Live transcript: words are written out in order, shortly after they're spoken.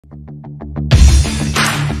Hello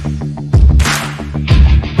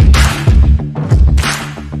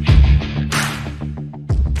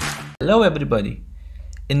everybody,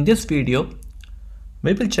 in this video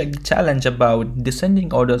we will check the challenge about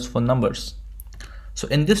descending orders for numbers. So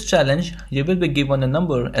in this challenge you will be given a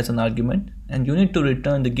number as an argument and you need to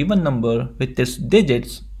return the given number with its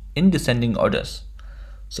digits in descending orders.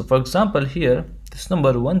 So for example, here this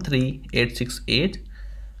number 13868,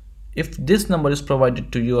 if this number is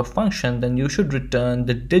provided to your function, then you should return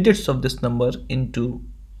the digits of this number into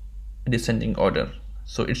descending order.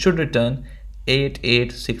 So it should return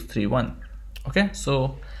 88631. Okay,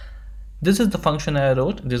 so this is the function I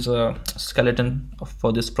wrote. This is a skeleton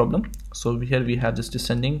for this problem. So here we have this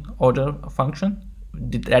descending order function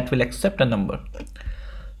that will accept a number.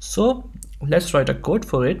 So let's write a code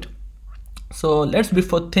for it. So let's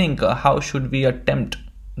before think how should we attempt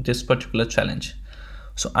this particular challenge.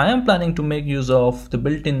 So I am planning to make use of the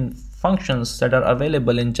built-in functions that are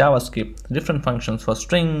available in JavaScript, different functions for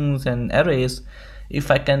strings and arrays.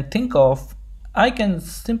 If I can think of, I can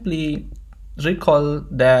simply recall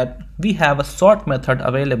that we have a sort method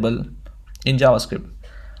available in JavaScript,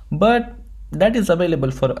 but that is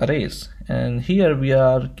available for arrays, and here we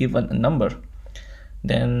are given a number.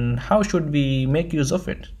 Then how should we make use of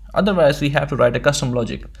it? Otherwise we have to write a custom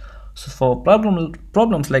logic. So for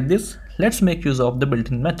problems like this, let's make use of the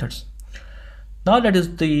built-in methods. Now that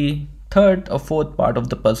is the third or fourth part of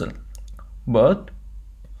the puzzle, but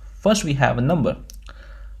first we have a number.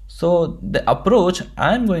 So the approach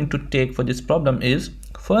I am going to take for this problem is,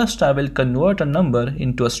 first I will convert a number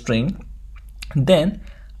into a string, then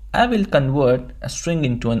I will convert a string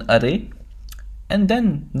into an array, and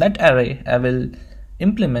then that array I will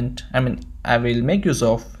I will make use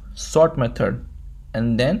of sort method,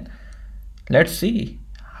 and then let's see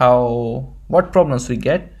what problems we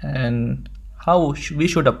get and how we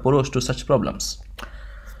should approach to such problems.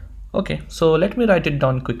 Okay, so let me write it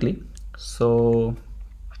down quickly. So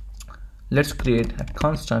let's create a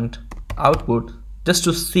constant output just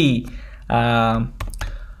to see how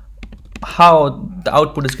the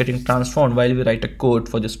output is getting transformed while we write a code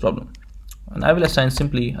for this problem. And I will assign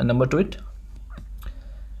simply a number to it,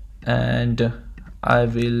 and I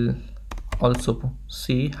will also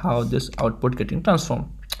see how this output getting transformed.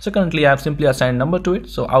 So currently I have simply assigned number to it,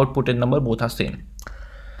 so output and number both are same.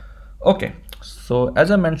 Okay, so as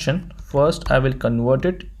I mentioned, first I will convert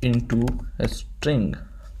it into a string.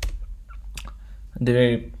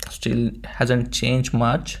 There still hasn't changed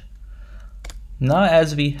much. Now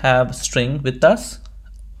as we have string with us,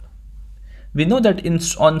 we know that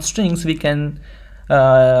on strings we can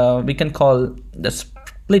call the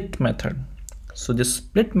split method. So this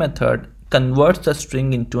split method converts the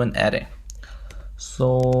string into an array.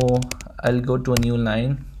 So I'll go to a new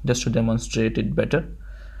line just to demonstrate it better.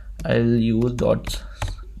 I'll use dot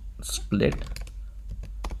split.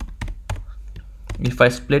 If I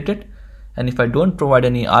split it, and if I don't provide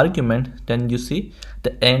any argument, then you see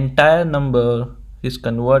the entire number is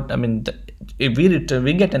if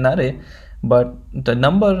we get an array, but the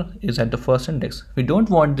number is at the first index. We don't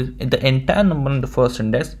want the entire number on the first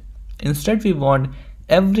index. Instead we want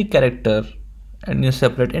every character in a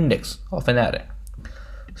separate index of an array.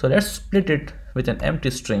 So let's split it with an empty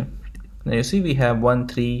string. Now you see we have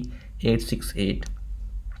 13868.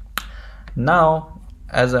 Now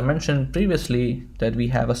as I mentioned previously that we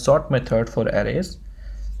have a sort method for arrays,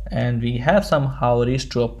 and we have somehow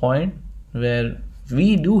reached to a point where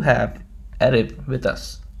we do have array with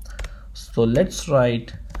us. So let's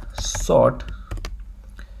write sort,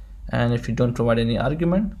 and if you don't provide any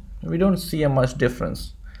argument, we don't see a much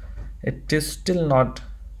difference. It is still not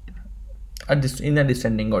in a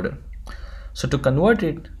descending order. So to convert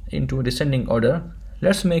it into a descending order,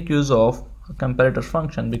 let's make use of a comparator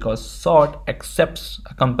function, because sort accepts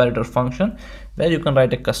a comparator function where you can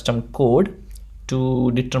write a custom code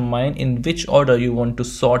to determine in which order you want to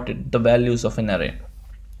sort the values of an array.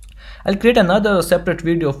 I'll create another separate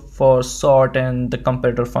video for sort and the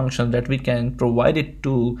comparator function that we can provide it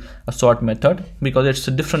to a sort method, because it's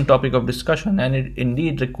a different topic of discussion and it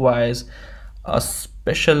indeed requires a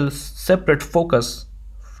special separate focus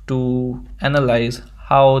to analyze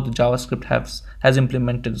how the JavaScript has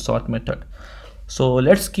implemented the sort method. So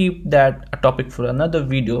let's keep that a topic for another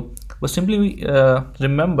video, but simply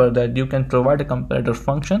remember that you can provide a comparator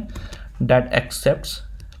function that accepts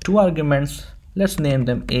two arguments. Let's name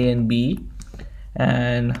them A and B,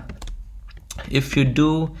 and if you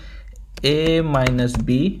do A minus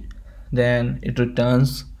B, then it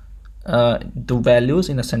returns the values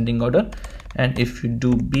in ascending order, and if you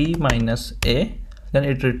do B minus A, then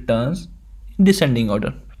it returns in descending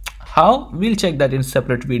order. How? We'll check that in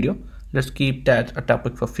separate video. Let's keep that a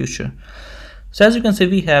topic for future. So as you can see,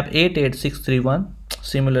 we have 88631,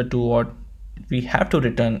 similar to what we have to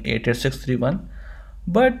return 88631,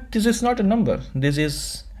 but this is not a number, this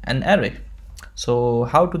is an array. So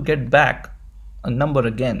how to get back a number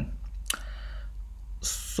again?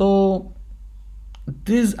 So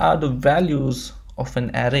these are the values of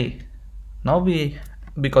an array. Now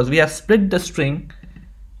because we have split the string,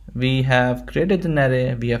 we have created an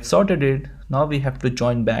array, we have sorted it, now we have to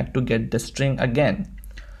join back to get the string again.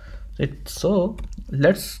 So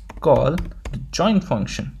let's call the join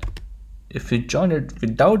function. If you join it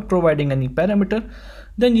without providing any parameter,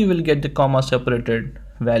 then you will get the comma separated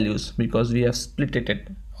values because we have split it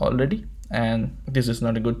already, and this is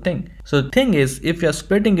not a good thing. So the thing is, if you are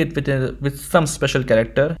splitting it with some special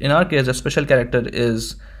character, in our case the special character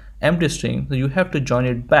is empty string, so you have to join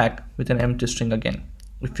it back with an empty string again.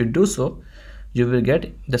 If you do so, you will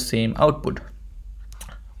get the same output.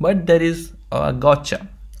 But there is a gotcha.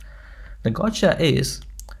 The gotcha is,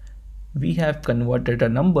 we have converted a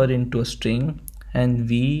number into a string and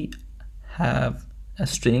we have a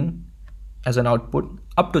string as an output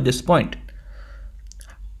up to this point.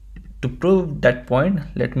 To prove that point,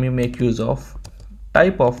 let me make use of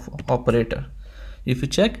type of operator. If you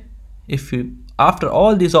check, after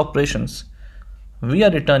all these operations, we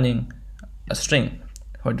are returning a string,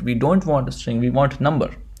 but we don't want a string, we want a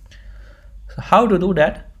number. So how to do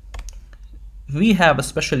that? We have a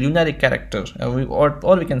special unary character,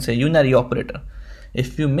 or we can say unary operator.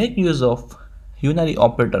 If you make use of unary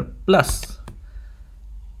operator plus,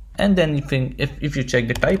 and then if you check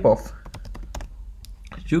the type of,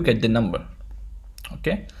 you get the number.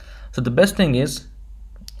 Okay, so the best thing is,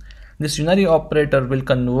 this unary operator will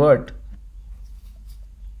convert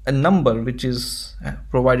a number which is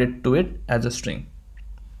provided to it as a string.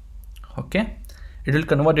 Okay, it will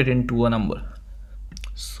convert it into a number.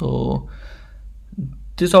 So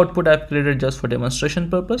this output I've created just for demonstration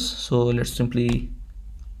purpose, so let's simply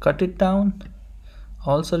cut it down,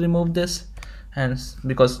 also remove this, and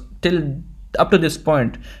because up to this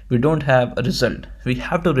point we don't have a result, we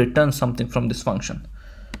have to return something from this function.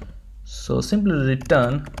 So simply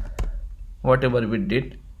return whatever we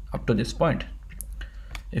did up to this point.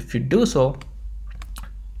 If you do so,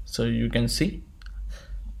 you can see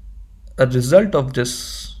a result of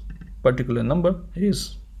this particular number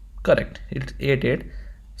is correct. It's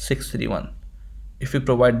 88631. If you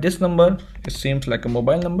provide this number, it seems like a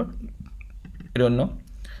mobile number, I don't know.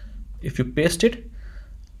 If you paste it,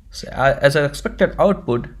 so as an expected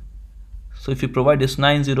output, so if you provide this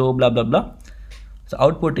 90 blah blah blah, the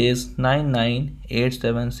output is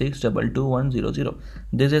 99876222100.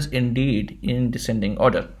 This is indeed in descending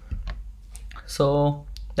order. So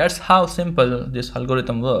that's how simple this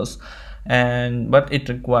algorithm was, but it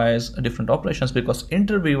requires different operations, because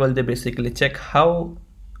interviewer, they basically check how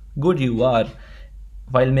good you are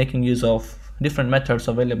while making use of different methods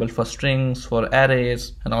available for strings, for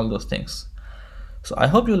arrays, and all those things. So I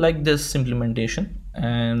hope you like this implementation,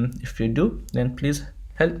 and if you do, then please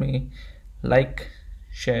help me like,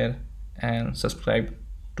 share, and subscribe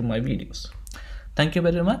to my videos. Thank you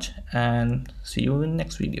very much, and see you in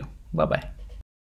next video. Bye bye.